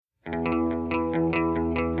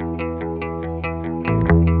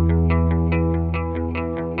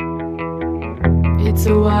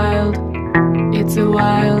It's a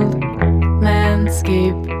wild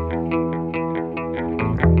landscape.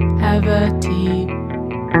 Have a tea,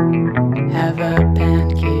 have a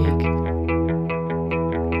pancake.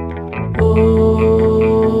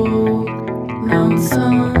 Oh,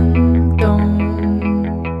 lonesome dawn,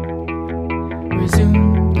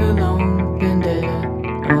 resume the long vendetta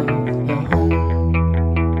of the home.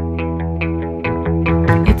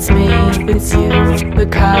 It's me, it's you, the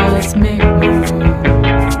cosmic moon.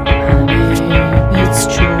 It's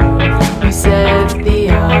true, we said the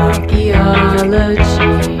archaeology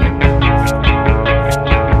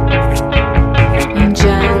in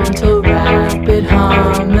gentle, rapid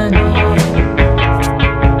harmony.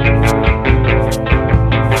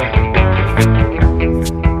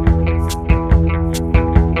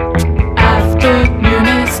 Afternoon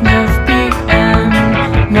is 9 p.m.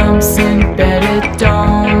 Lumps embedded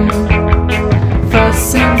dawn.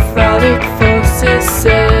 Fuss and frolic forces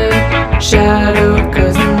said. Shadow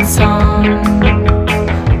cousins home.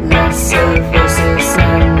 Lesser voices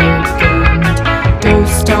elegant.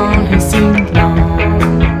 Toast on hissing lawn.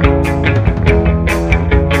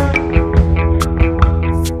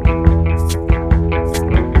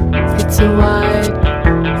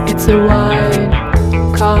 It's a wide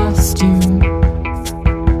costume.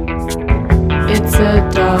 It's a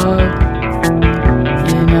dog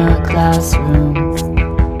in a classroom.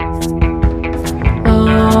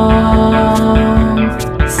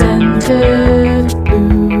 Scented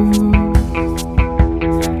blue,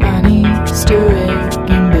 an Easter egg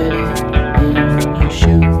embedded in your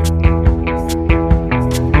shoe.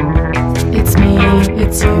 It's me,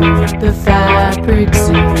 it's you, the fabric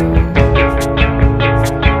zoo.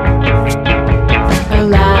 A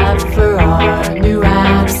lab for our new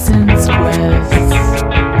absence quests.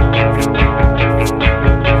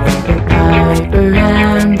 The piper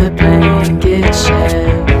and the blanket shed.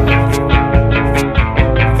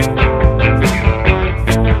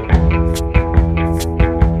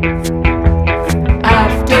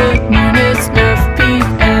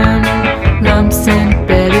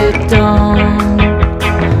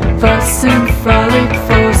 Frolic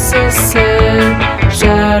forces said,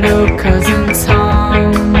 shadow cousins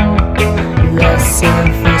home. Lesser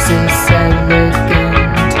forces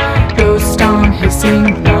elegant, ghost on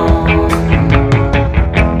hissing lawn.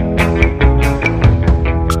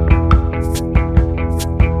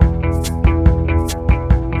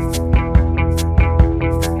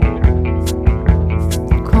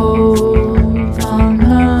 Cold on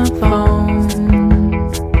the phone,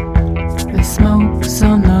 the smoke's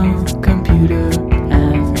on the computer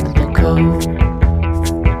and the code.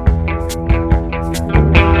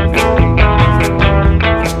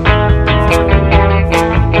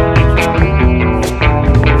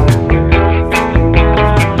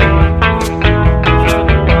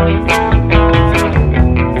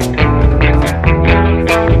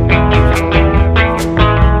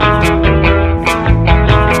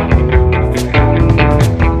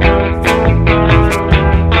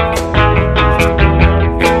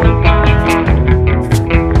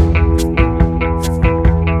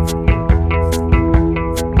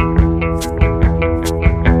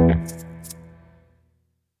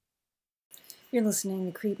 You're listening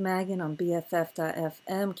to Creep Maggin on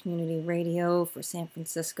BFF.FM community radio for San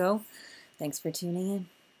Francisco. Thanks for tuning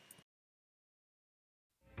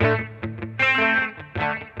in.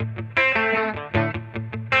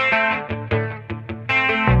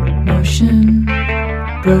 Motion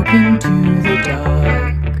broken to the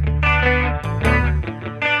dark.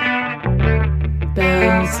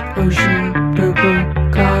 Bells, ocean, purple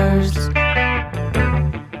cars.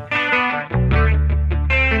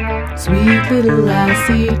 Sweet little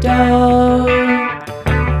lassie dog,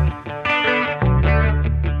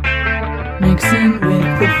 mixing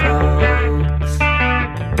with the frogs.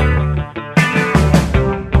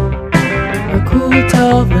 A cool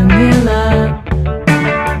tall vanilla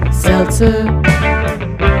seltzer,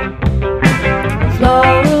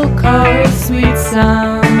 floral chorus, sweet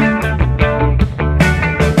sound.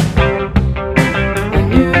 A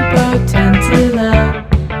new potentilla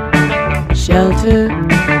shelter.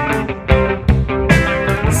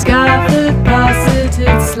 Skyford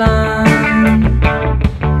posited slime.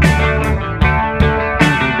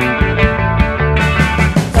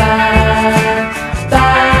 Back,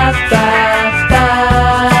 back, back,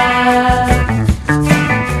 back.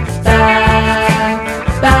 Back,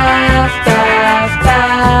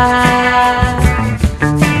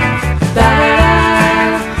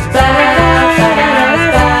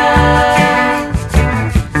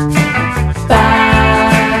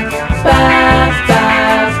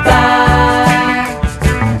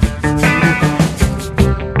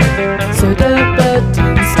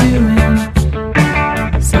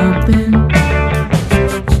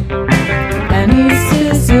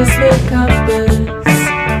 is the compass.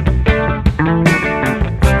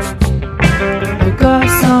 The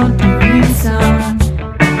garçon doing some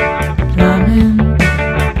plumbing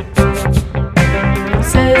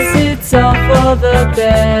says it's all for the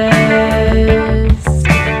best.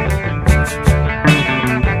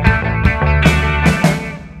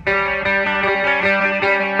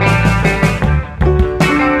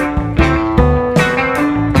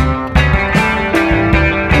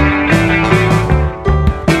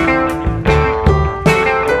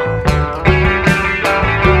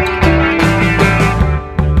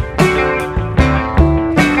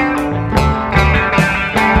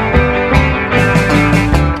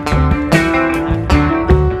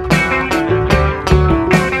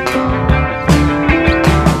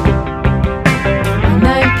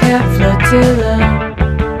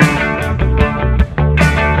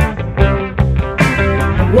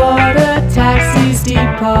 Water taxis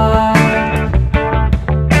depart.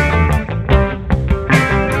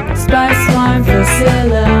 Spice wine for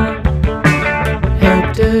Scylla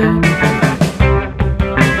helped her.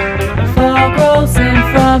 Fog rolls in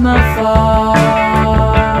from afar.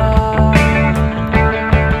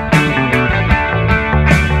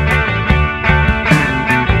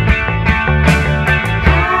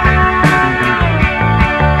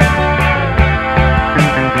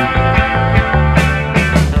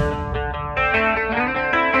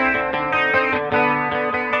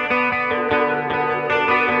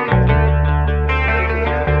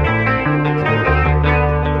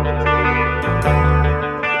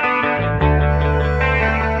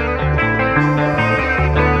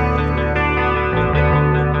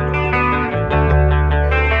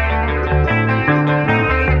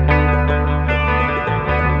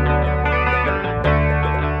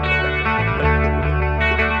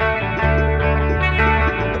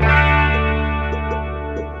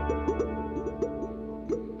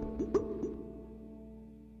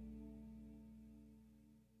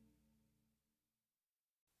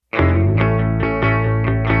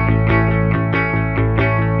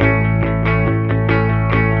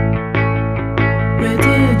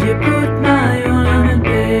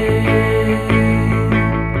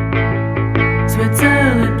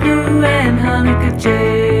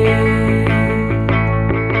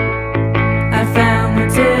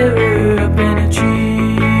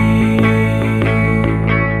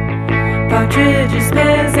 Partridges,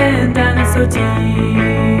 bears, and dinosaur teeth,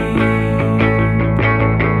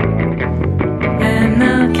 and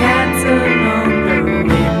the cats along the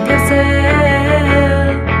windowsill,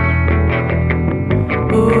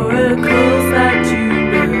 oracles that you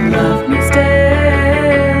will love me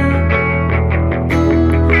still,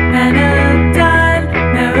 and a dime,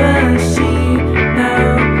 never she, no,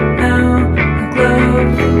 a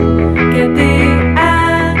globe, get the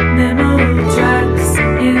animal tracks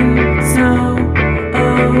in snow.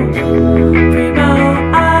 Primo,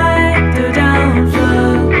 I do down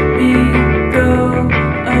flamingo.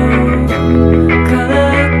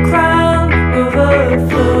 Color crown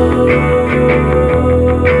overflow.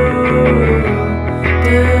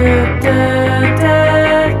 Da da da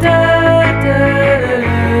da da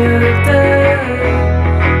da da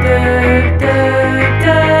da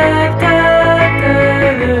da da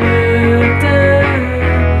da.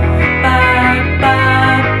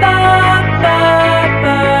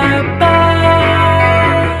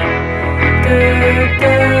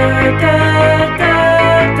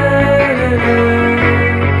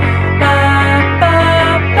 Bye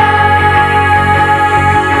bye bye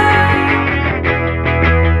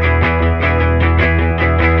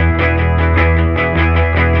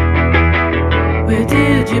Where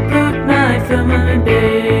did you put my firmament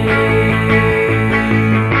babe?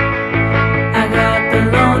 I got the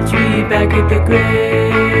laundry back at the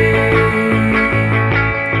grave,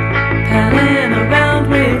 palling around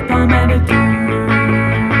with palmetto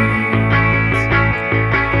dudes,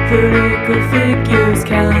 vertical figures,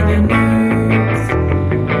 calendar news,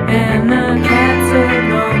 and the cats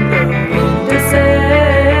along the windowsill,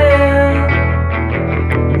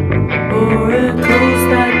 oracles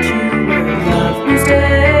that you will love me still.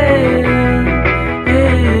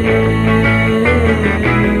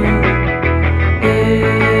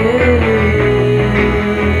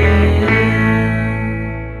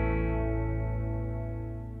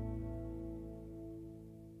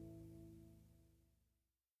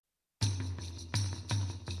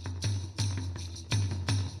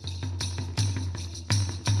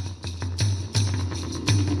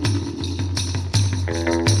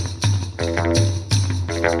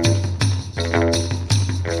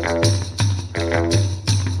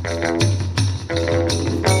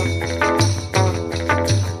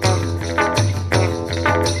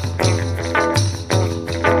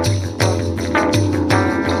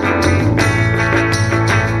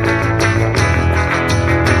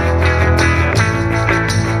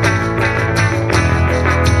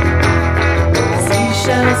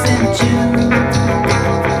 seashells in June,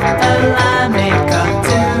 a limeade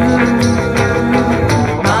cartoon.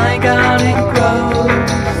 My garden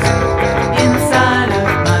grows inside of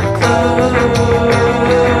my clothes.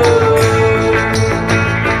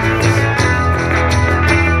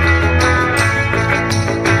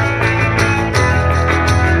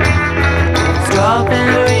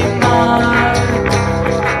 Strawberry mark,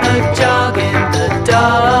 a jog in the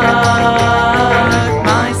dark.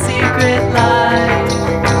 My secret life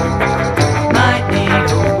might need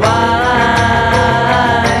a wife.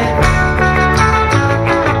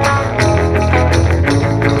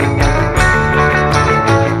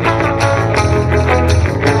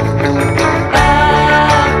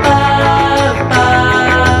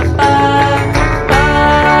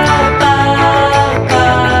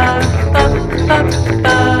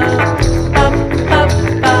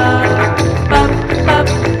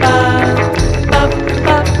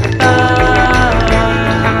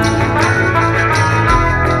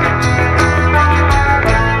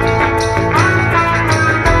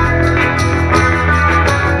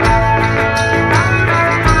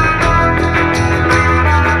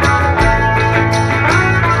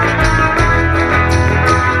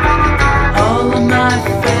 All of my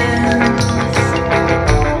friends,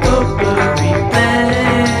 potpourri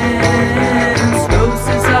blends,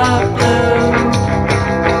 roses are blue,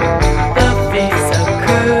 the face of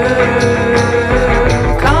curve,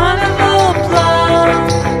 carnival plum,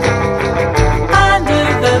 under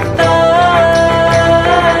the thumb,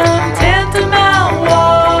 tantamount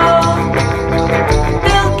wall,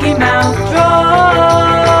 milky mouth draw.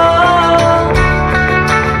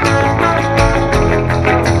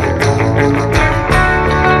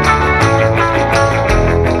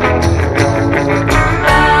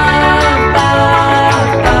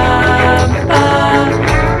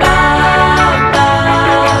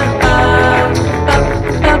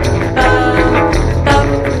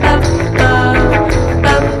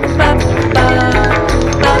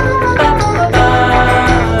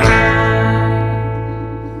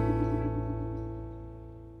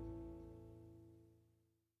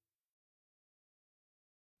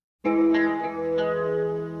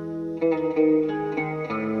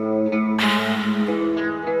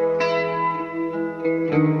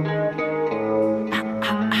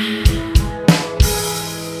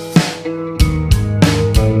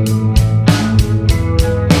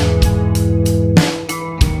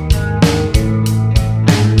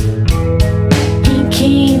 He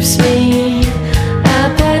keeps me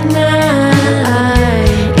up at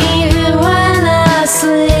night, even when I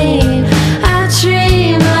sleep. I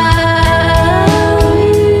dream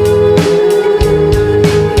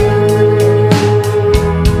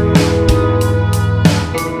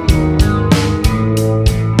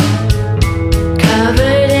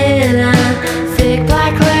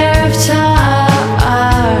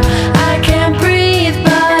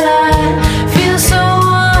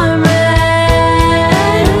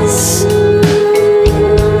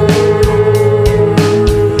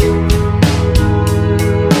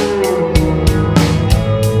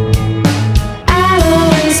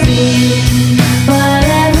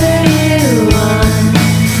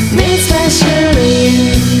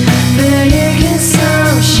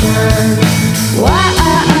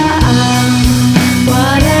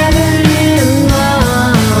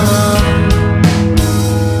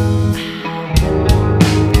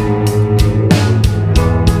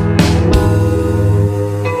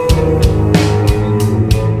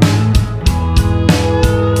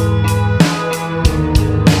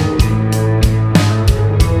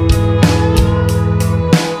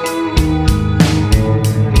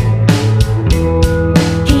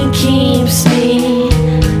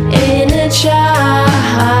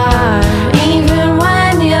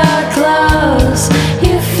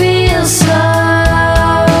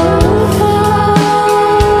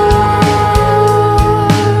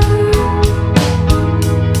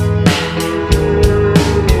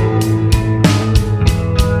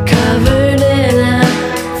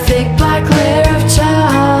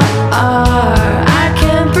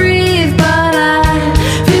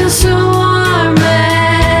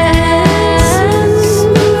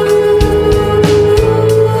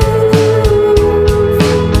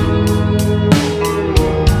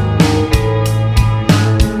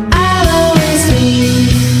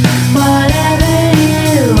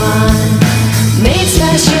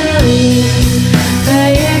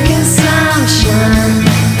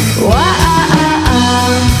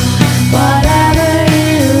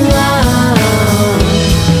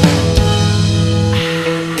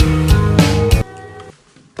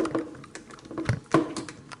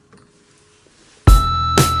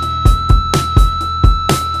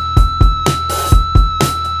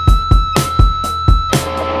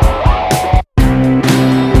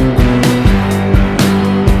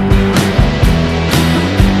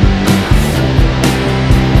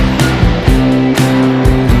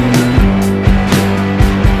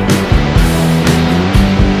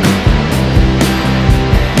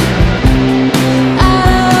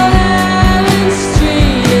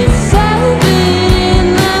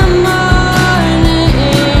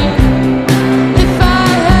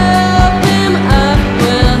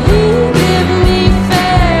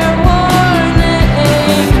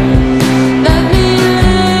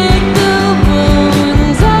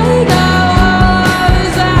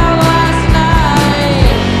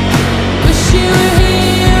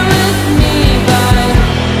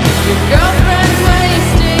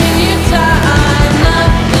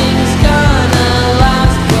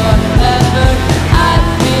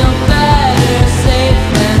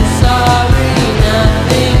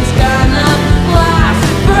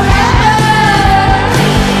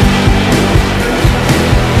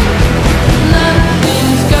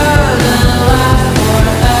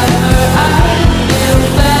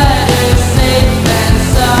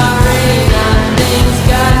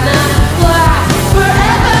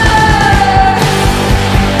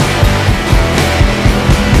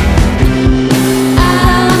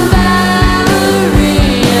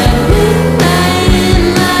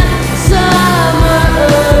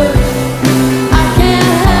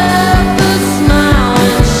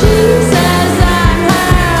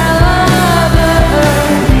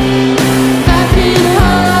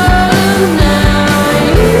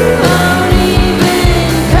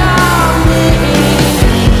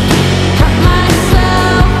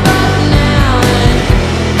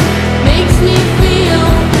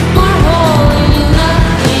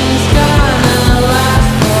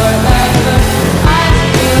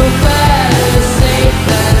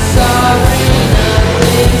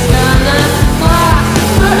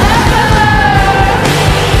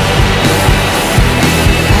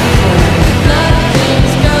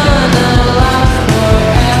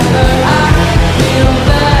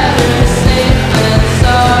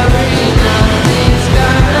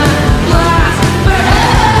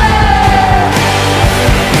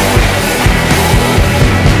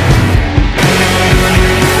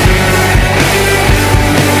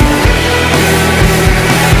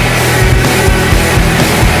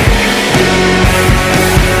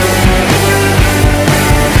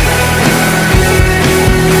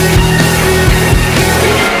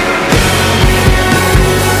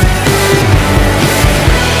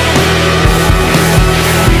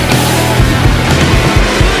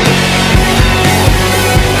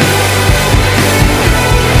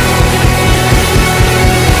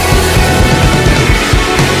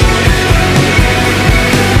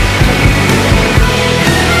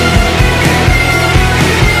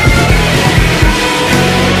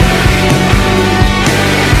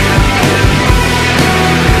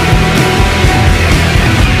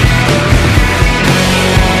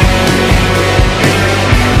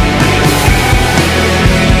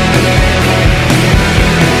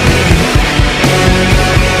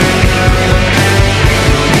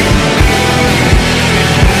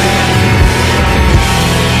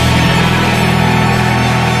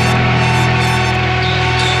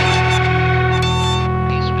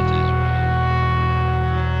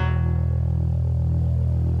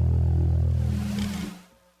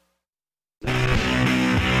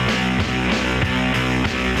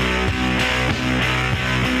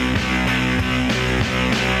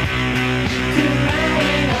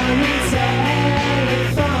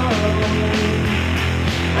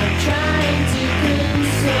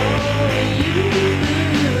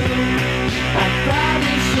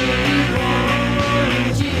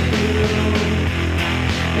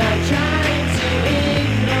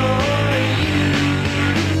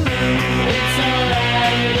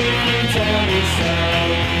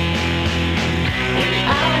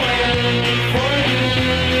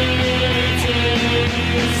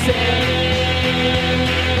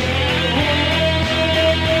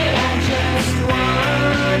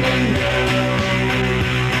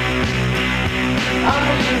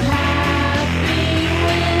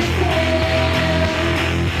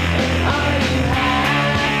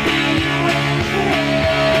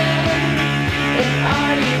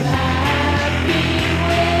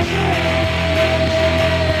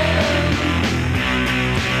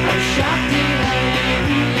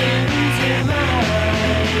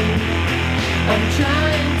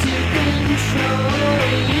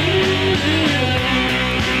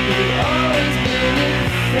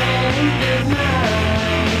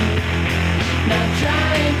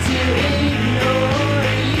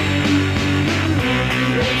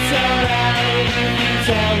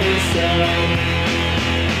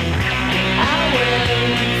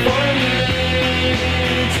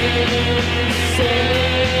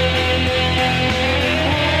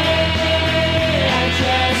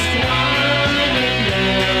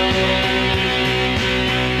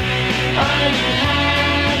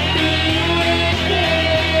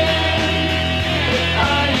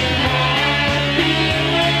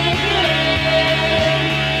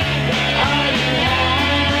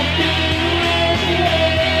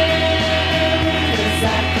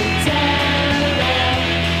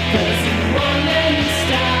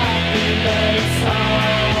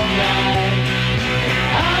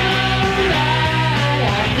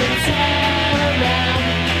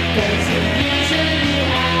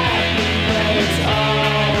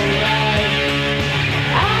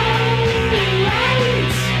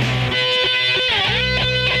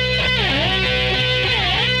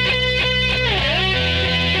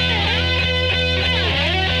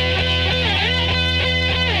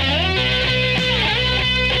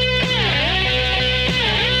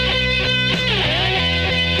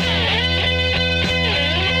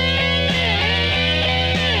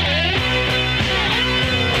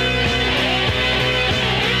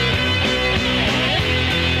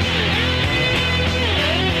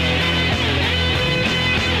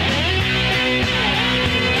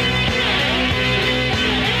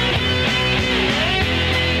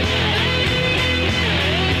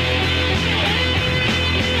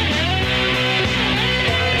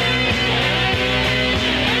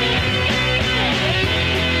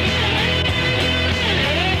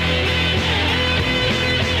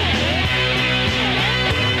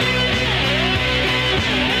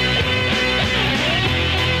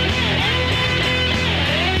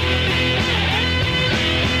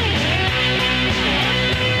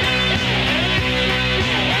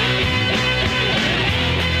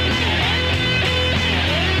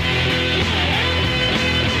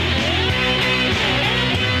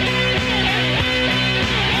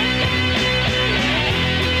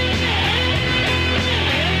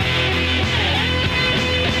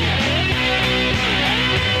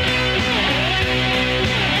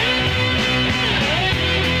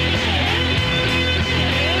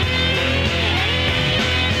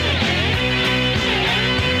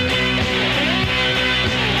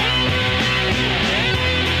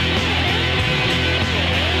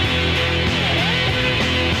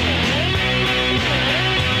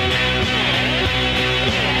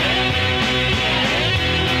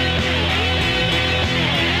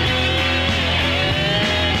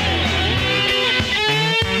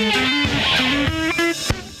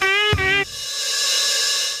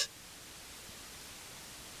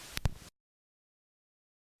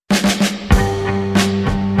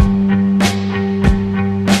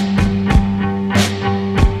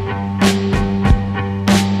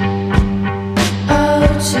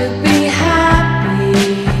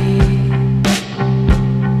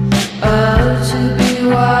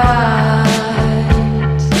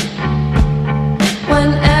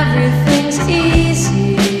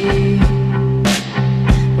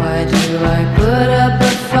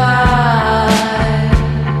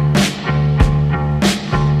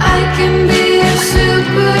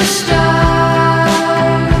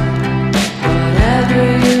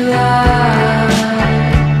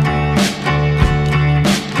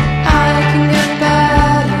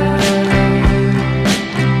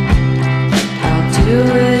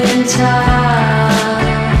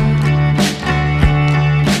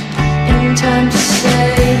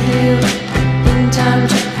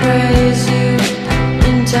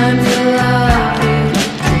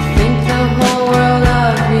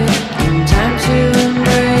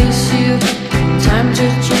to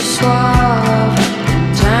just swallow.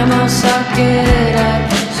 In time I'll suck it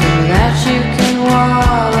up so that you can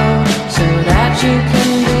wallow, so that you can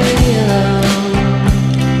be alone,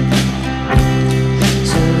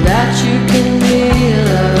 so that you can be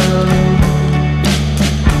alone,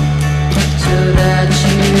 so that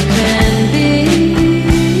you can be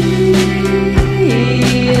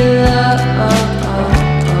alone.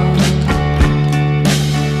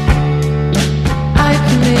 I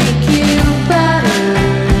can make you better,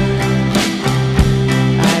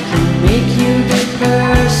 I can make you a good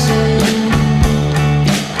person.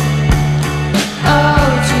 Oh,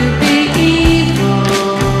 to be evil,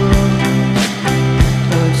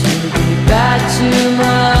 oh, to be bad to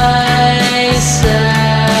myself.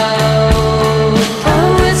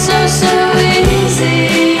 Oh, it's so, so easy,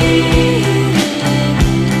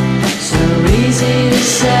 so easy to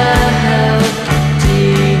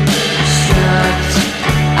self-destruct.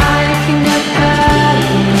 I can get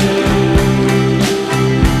better,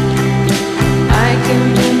 I can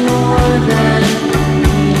be more than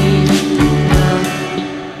enough.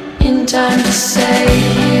 In time to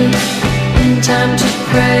save you, in time to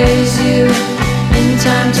praise you, in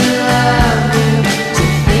time to love you, to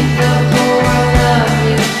think the whole world of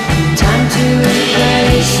you, in time to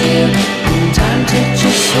replace you, in time to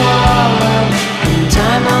just swallow, in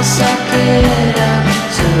time I'll suck it up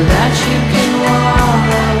so that you can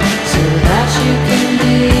wallow, so that you can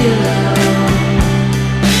be alone,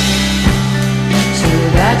 so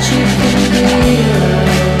that you can be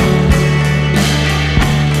alone,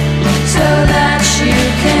 so that you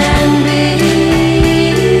can be alone.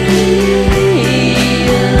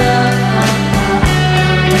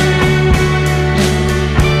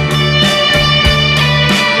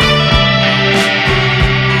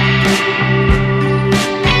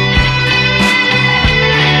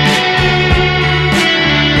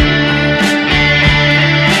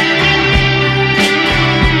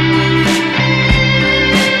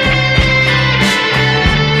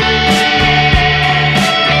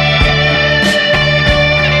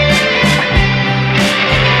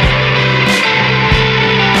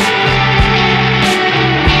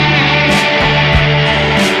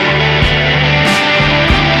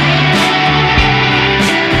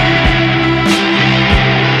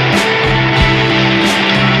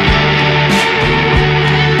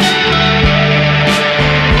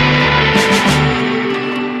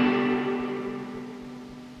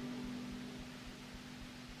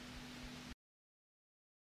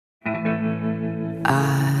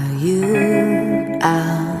 Are you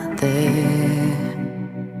out there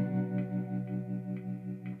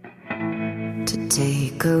to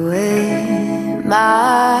take away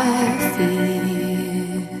my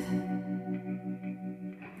fear?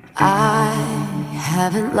 I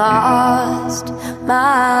haven't lost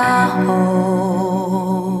my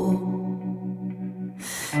hope,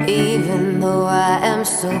 even though I am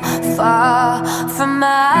so far from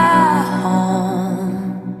my home.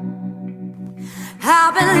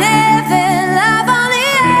 I've been living life on the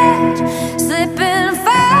edge, slipping and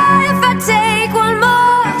fall if I take one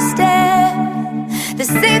more step. There's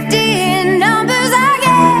safety in numbers, I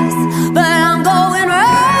guess, but I'm going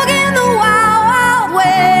rogue in the wild, wild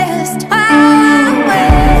west. Wild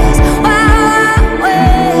west, wild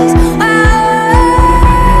west, wild.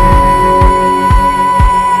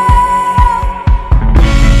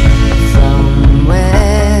 From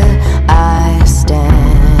where I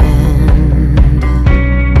stand,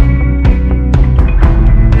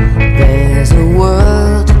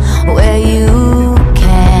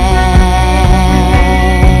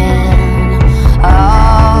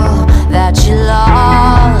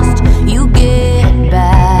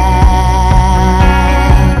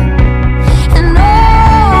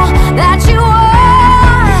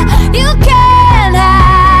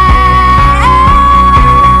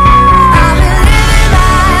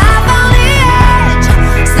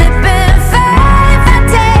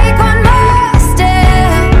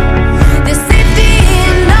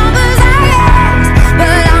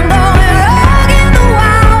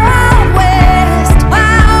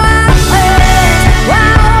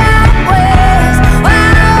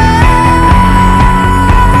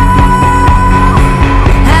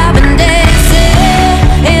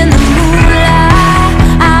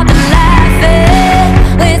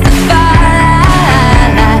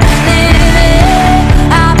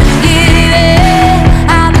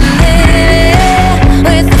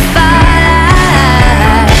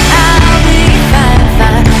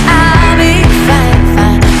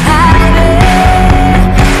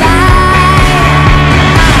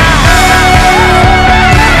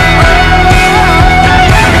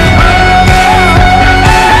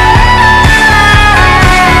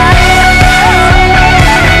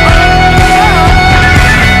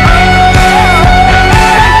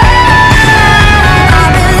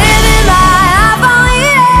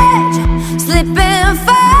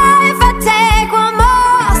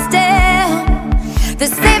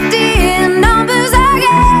 There's safety in numbers, I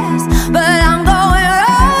guess, but I'm going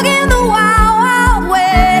rogue in the wild, wild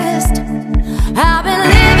west. I've been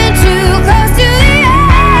living too close to the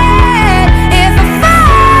edge. If I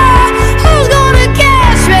fall, who's gonna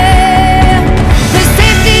catch me? There's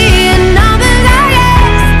safety in numbers, I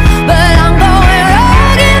guess, but I'm going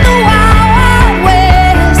rogue in the wild, wild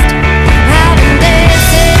west. I've been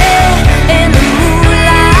dancing in the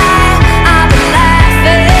moonlight. I've been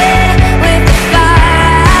laughing with the fire.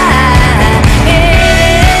 Yeah,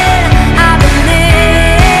 I've been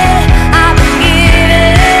living, I've been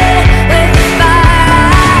giving with the fire.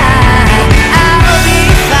 I'll be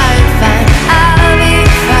fine, fine. I'll be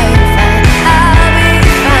fine, fine. I'll be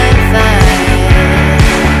fine, fine.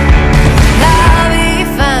 I'll be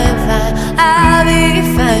fine, fine. I'll be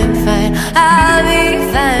fine, fine. I'll be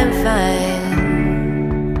fine, fine.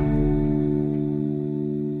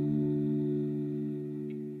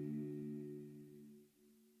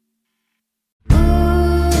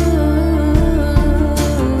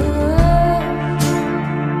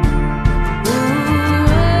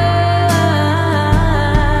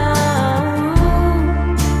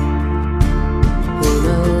 Who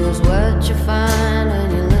knows what you find when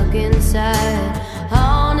you look inside?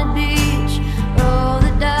 Haunted beach, roll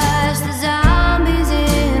the dice, the zombies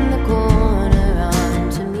in the corner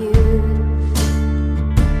onto mute.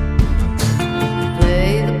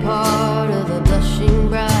 Play the part of a blushing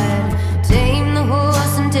bride, tame the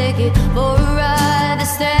horse and take it for a ride. The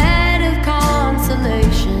stead of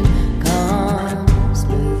consolation comes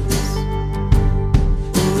loose.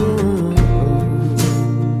 Ooh.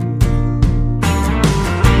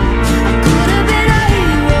 Could've been a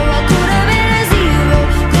hero, I could've been a zero,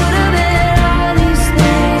 could've been all these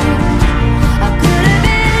things. I could've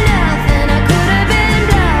been nothing, I could've been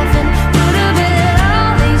nothing, could've been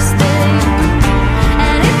all these things.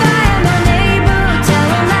 And if I am unable, tell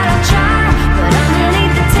them that I'll try. But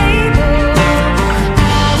underneath the table,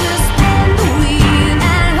 I will spin the wheel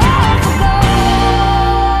and hope for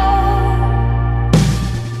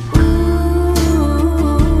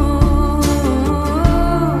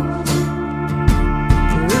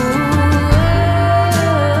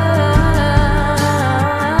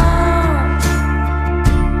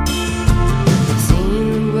I've seen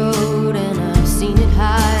the road and I've seen it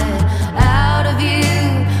hide out of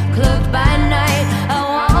view, cloaked by night. I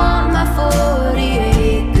want my 40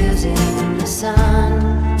 acres in the sun.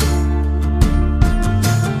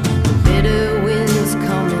 Bitter winds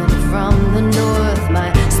coming from the north.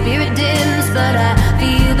 My spirit dims, but I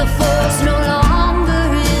feel the force no longer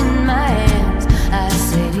in my hands. I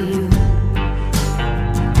say to you,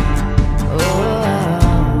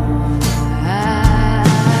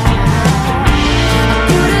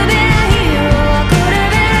 could've been a hero, I could've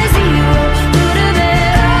been a zero, could've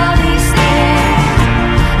been all these things.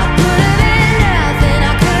 I could've been nothing,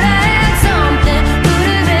 I could've had something,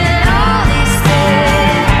 could've been all these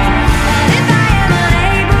things. And if I am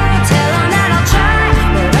unable, tell them that I'll try.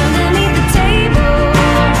 But underneath the table,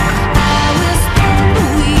 I will spin the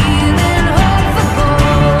wheel and hope for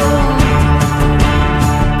gold.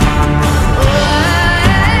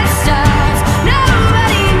 Where it starts,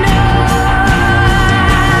 nobody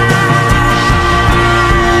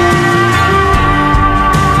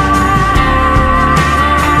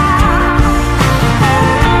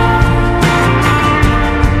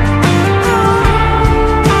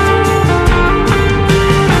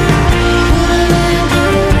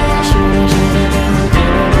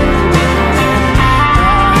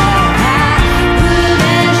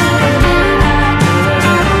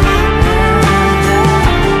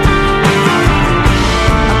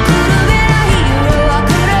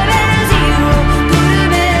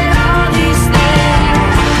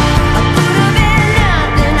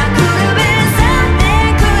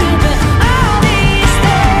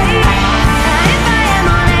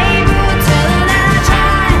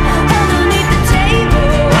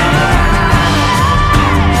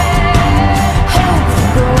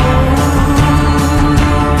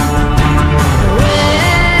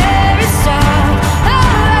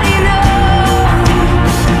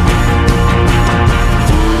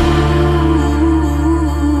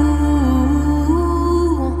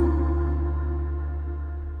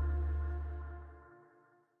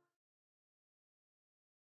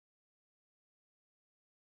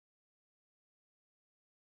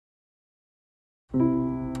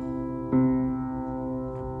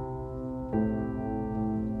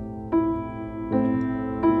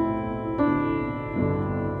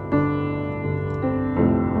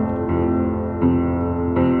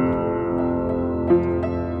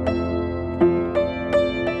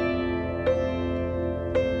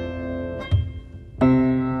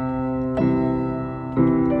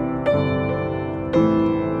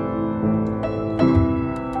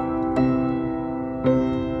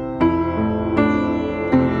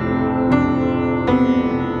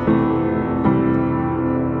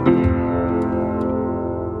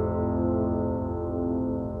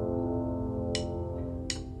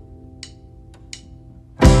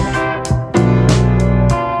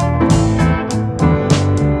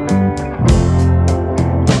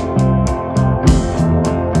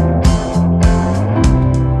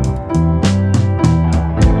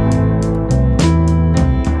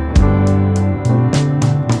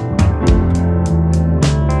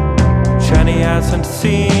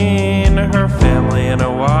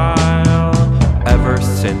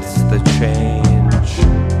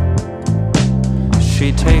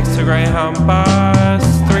Greyhound bus,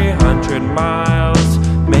 300 miles.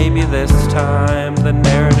 Maybe this time the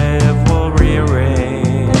narrative will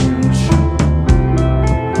rearrange.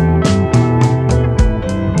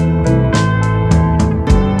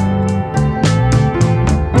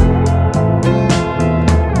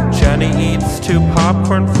 Jenny eats 2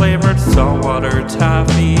 popcorn-flavored saltwater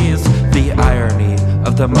taffies. The irony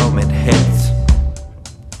of the moment hits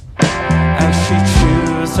as she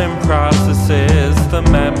chews and processes the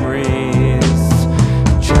memories.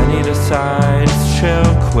 Jenny decides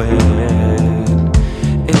she'll quit.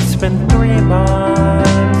 It's been 3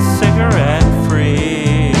 months,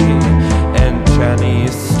 cigarette-free, and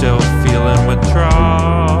Jenny's still feeling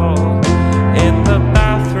withdrawal. In the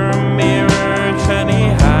bathroom mirror,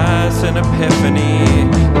 Jenny has an epiphany.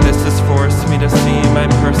 This has forced me to see my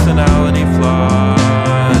personality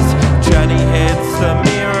flaws. Jenny hits the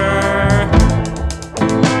mirror.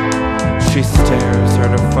 She stares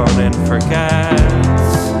at her phone and forgets.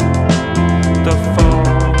 The full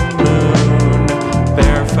moon,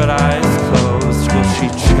 barefoot eyes closed. Will she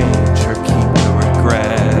change or keep the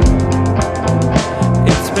regret?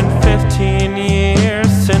 It's been 15 years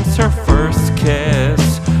since her first kiss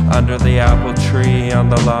under the apple tree on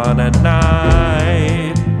the lawn at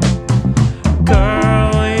night.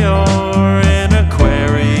 Girl, you're an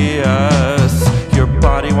Aquarius. Your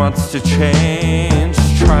body wants to change.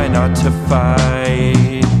 Try not to fight.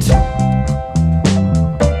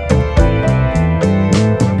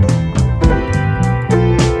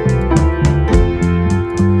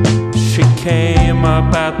 She came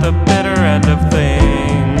up at the bitter end of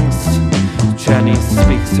things. Jenny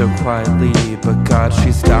speaks so quietly, but God,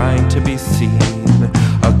 she's dying to be seen.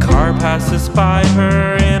 A car passes by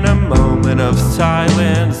her in a moment of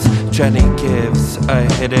silence. Jenny gives a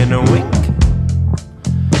hidden wink.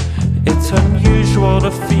 It's unusual to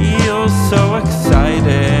feel so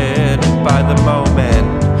excited by the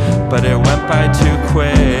moment, but it went by too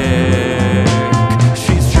quick.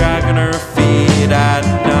 She's dragging her feet at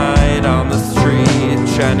night on the street.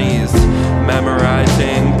 Jenny's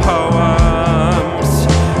memorizing poems.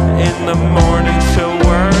 In the morning she'll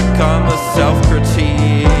work on the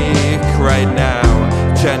self-critique. Right now,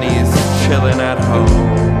 Jenny's chilling at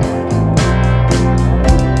home.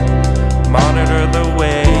 Monitor the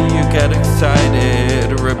way you get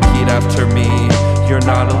excited. Repeat after me, you're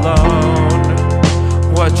not alone.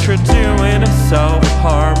 What you're doing is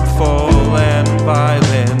self-harmful and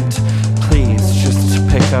violent. Please just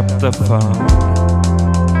pick up the phone.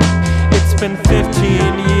 It's been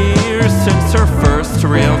 15 years since her first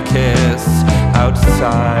real kiss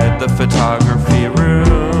outside the photography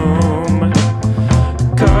room.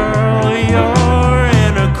 Girl, you're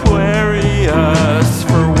an Aquarius.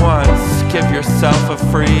 For once, give yourself a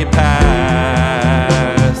free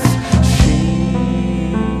pass.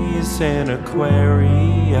 She's an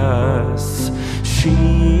Aquarius.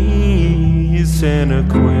 She's an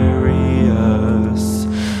Aquarius.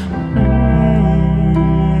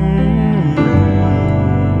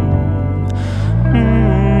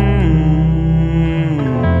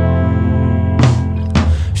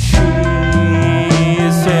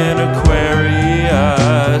 She's an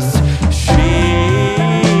Aquarius.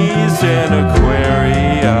 She's an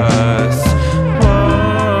Aquarius.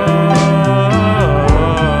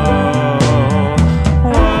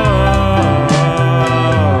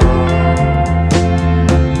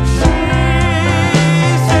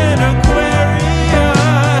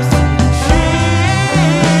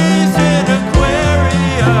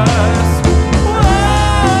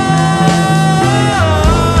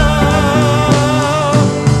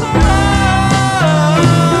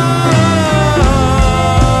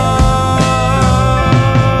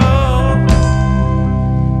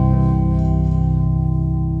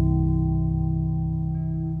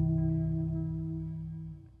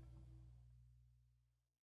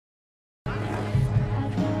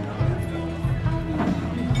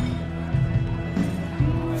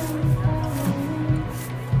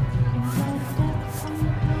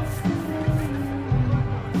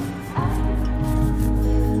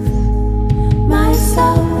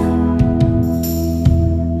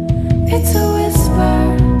 It's a whisper,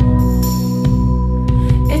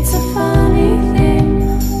 it's a funny thing.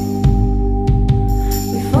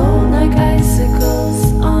 We fold like icicles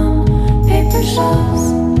on paper shelves.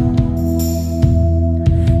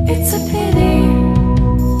 It's a pity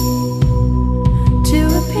to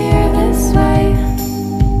appear this way.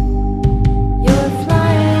 You're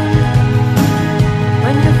flying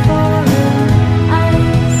when you're foreign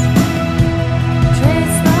eyes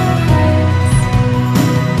trace the heights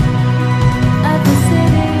of the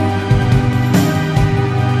city.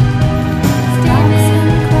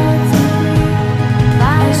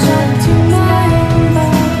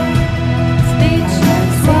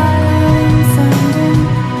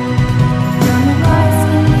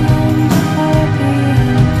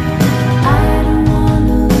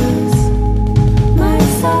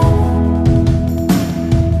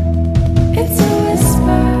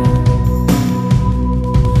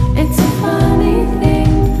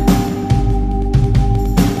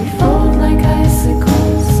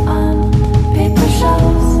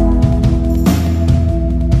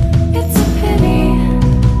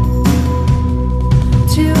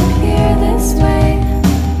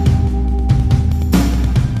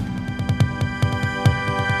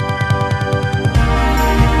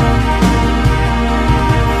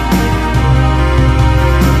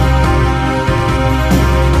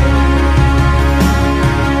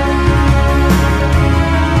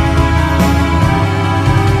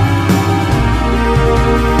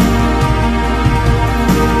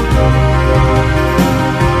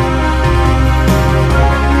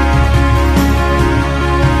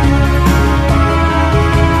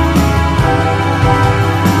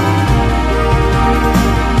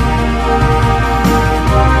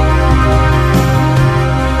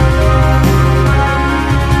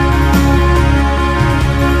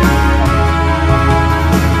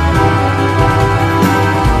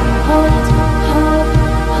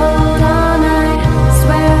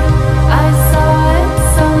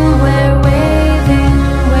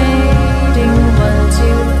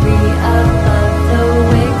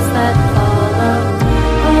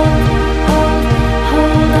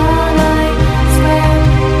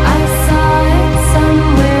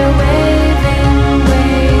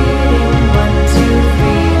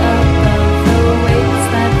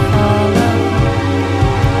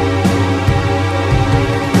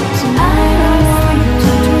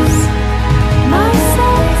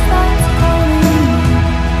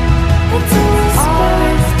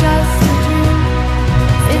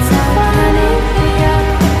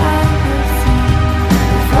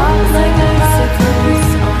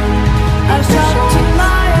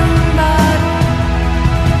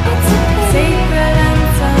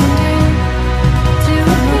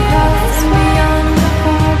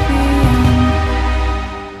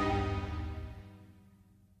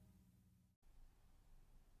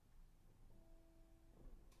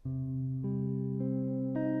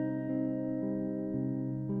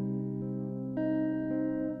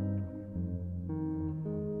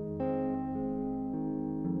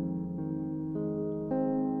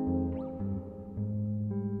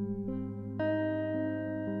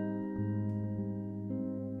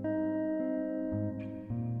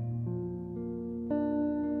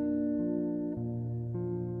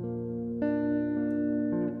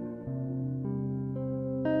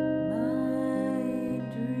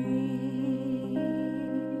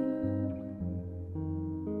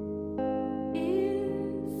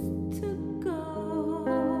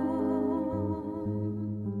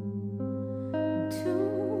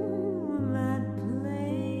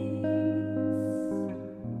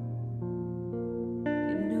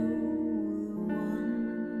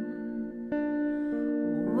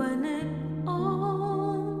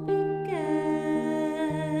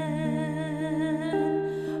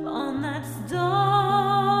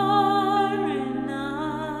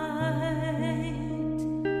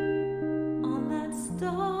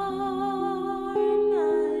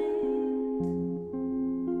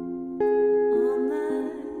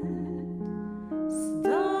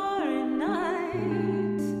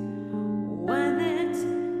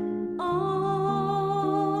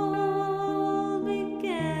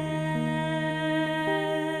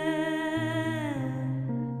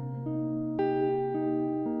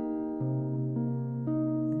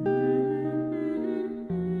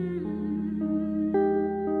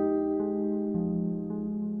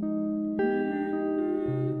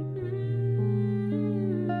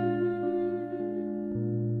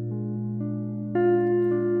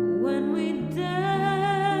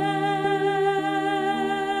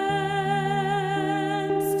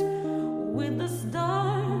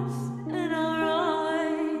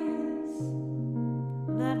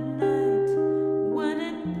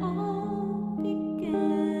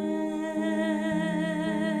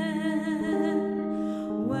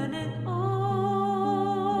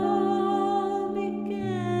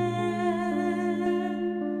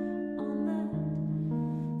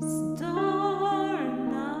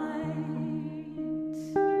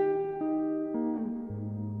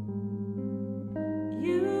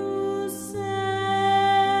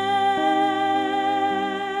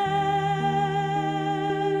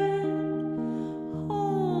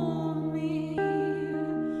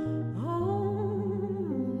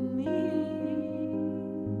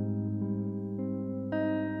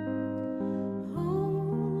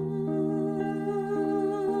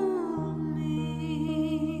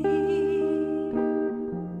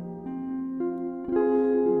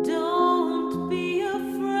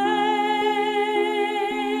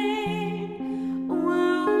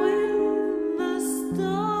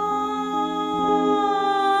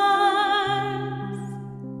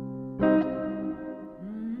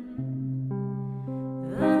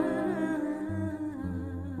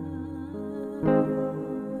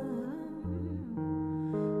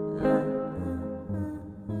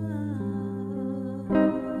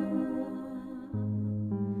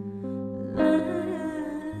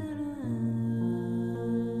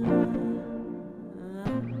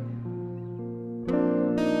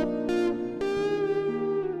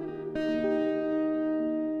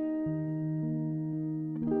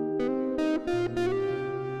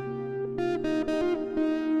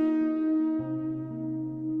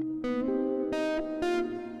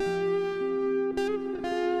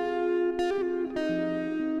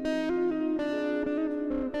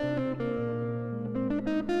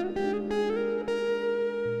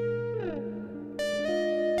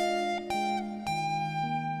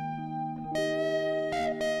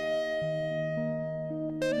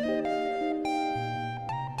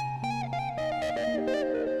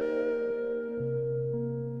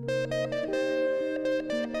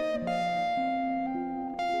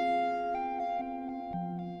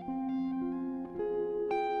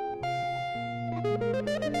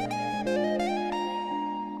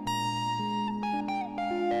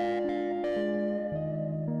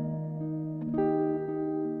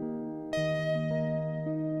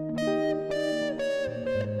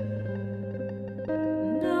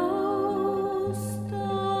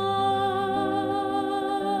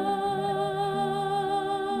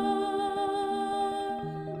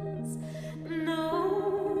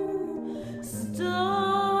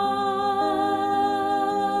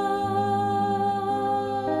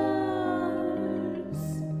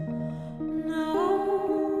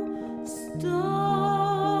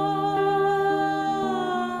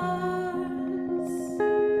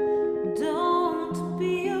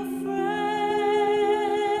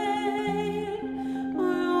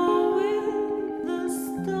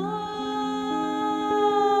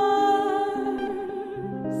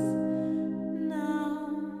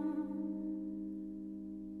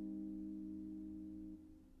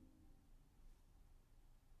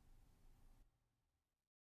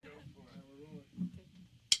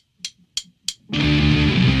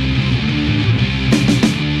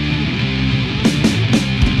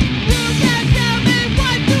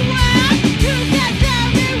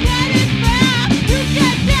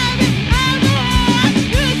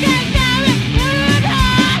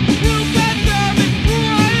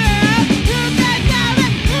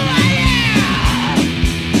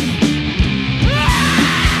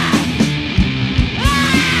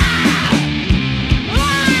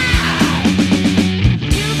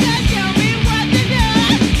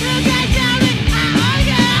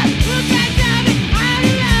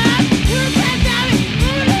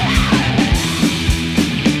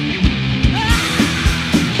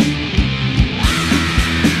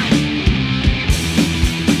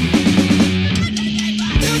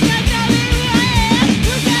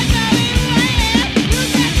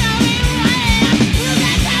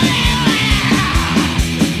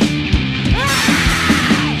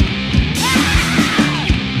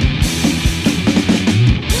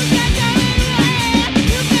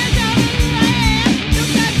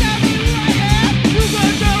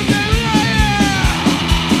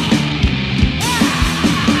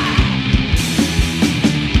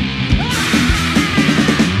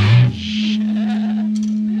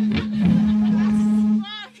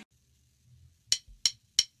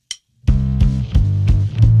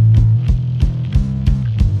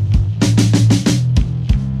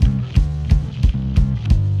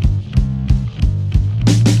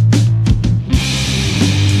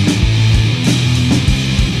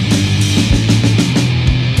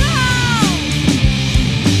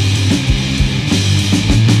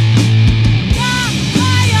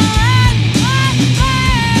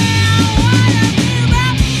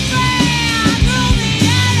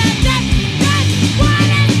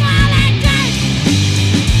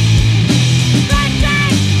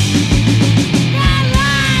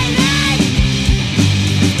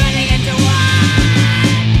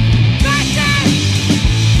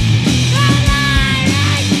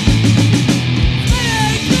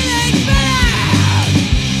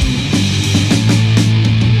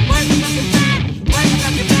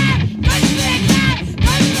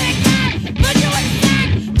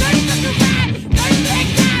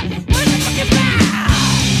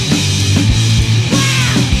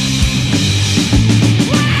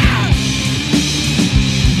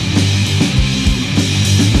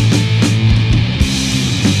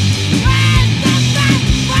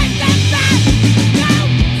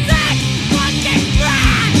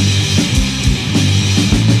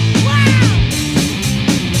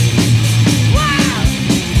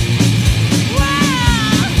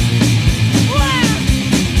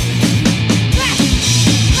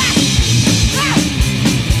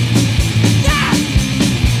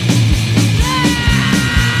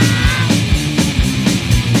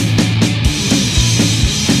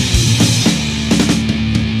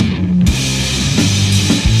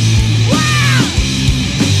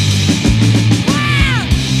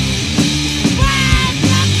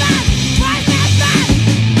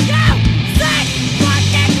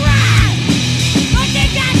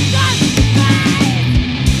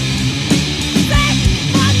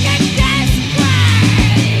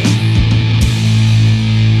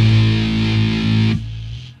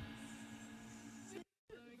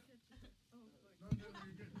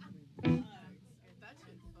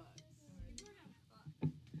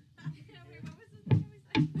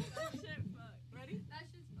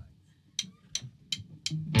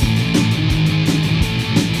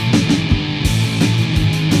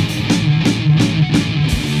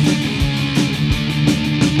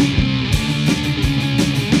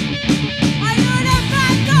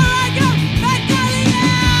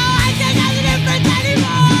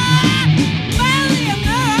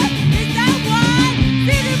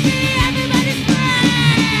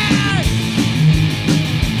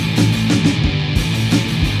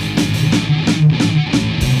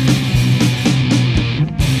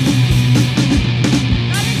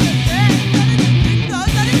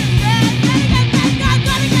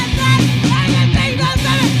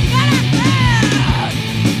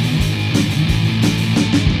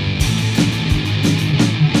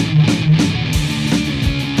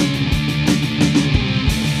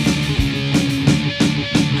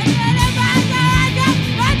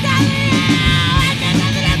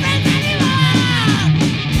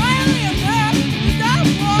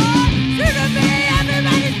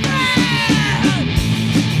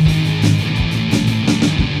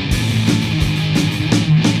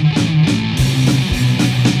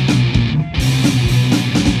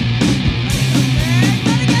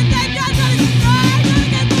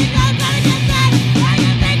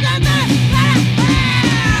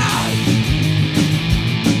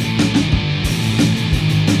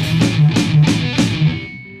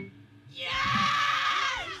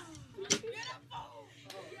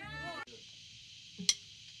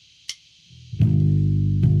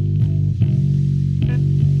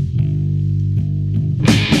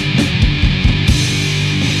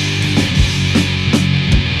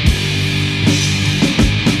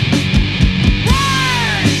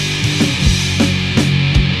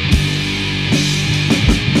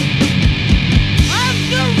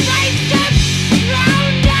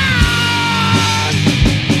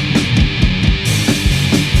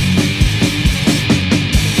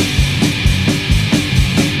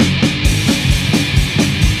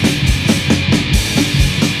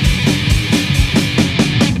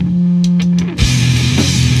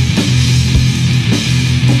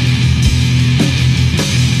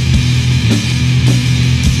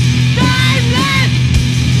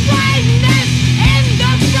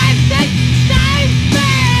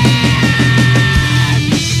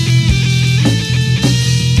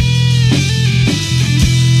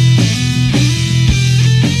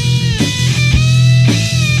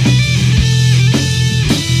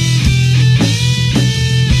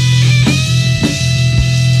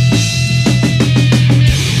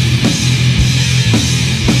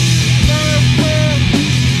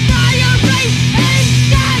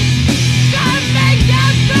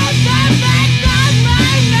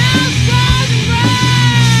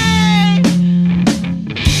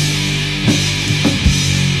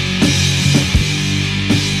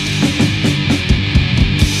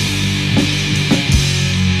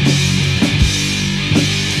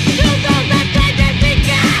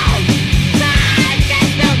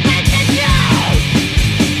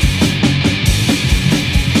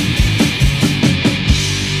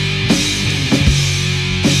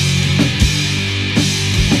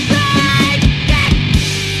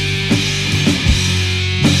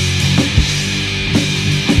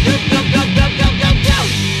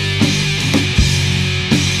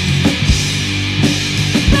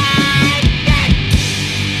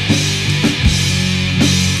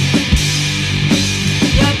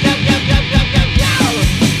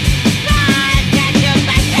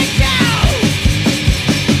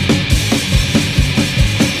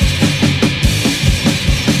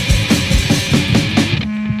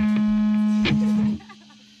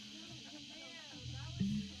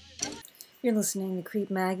 You're listening to Creep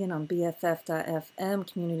Maggin on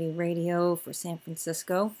BFF.FM, community radio for San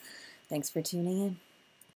Francisco. Thanks for tuning in.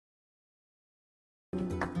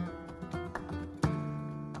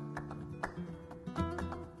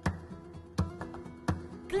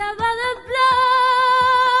 Clavada en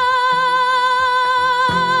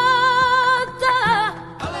plata,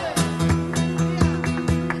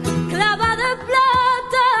 clavada en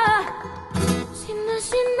plata. Sin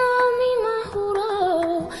decir nada, mi me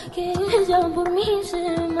juró que ella por mí se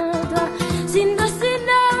mata. Sin decir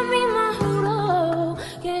nada, mi me juró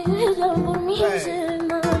que ella por mí se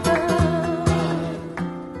mata.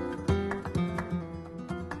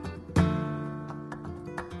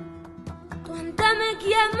 Tu gente me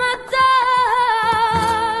quiere matar.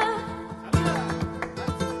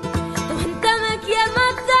 Tu gente me quiere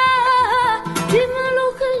matar. Dime lo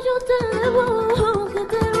que yo te debo, que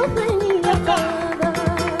te lo venía a pagar.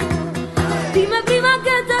 Dime prima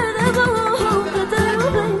que te debo, que te lo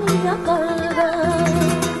venía a pagar.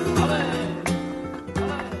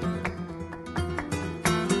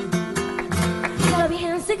 La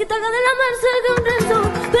Virgen se quita de la merced de un rezo.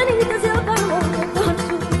 Benita se apagó con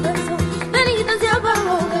su beso. Benita se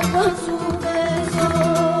apagó con su beso.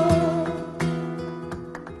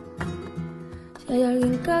 Si hay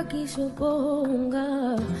alguien que aquí se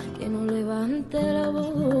oponga, que no levante la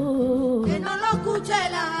voz. Que no lo escuche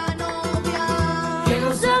la novia, Que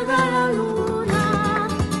no salga la luna.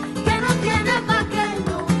 que no tiene pa' qué,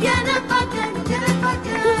 no tiene pa' qué, no tiene pa'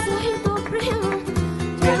 qué. Tus ojitos primos.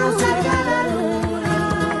 Que no salga la luna,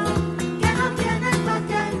 que no tiene pa'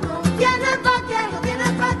 qué, no tiene pa' qué, no tiene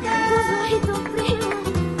pa' qué. Tus ojitos primos.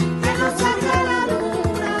 Que no salga la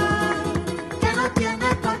luna, que no tiene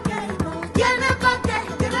pa' qué, no tiene pa' qué,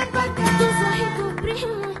 no tiene pa' qué. Tus ojitos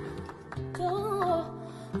primos.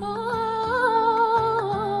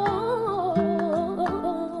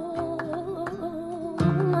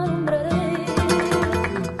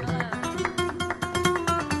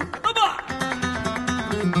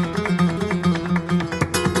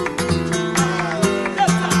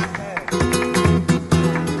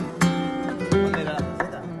 ¿Dónde era la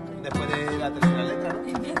faceta? Después de la tercera letra, ¿no?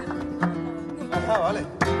 Ah, vale.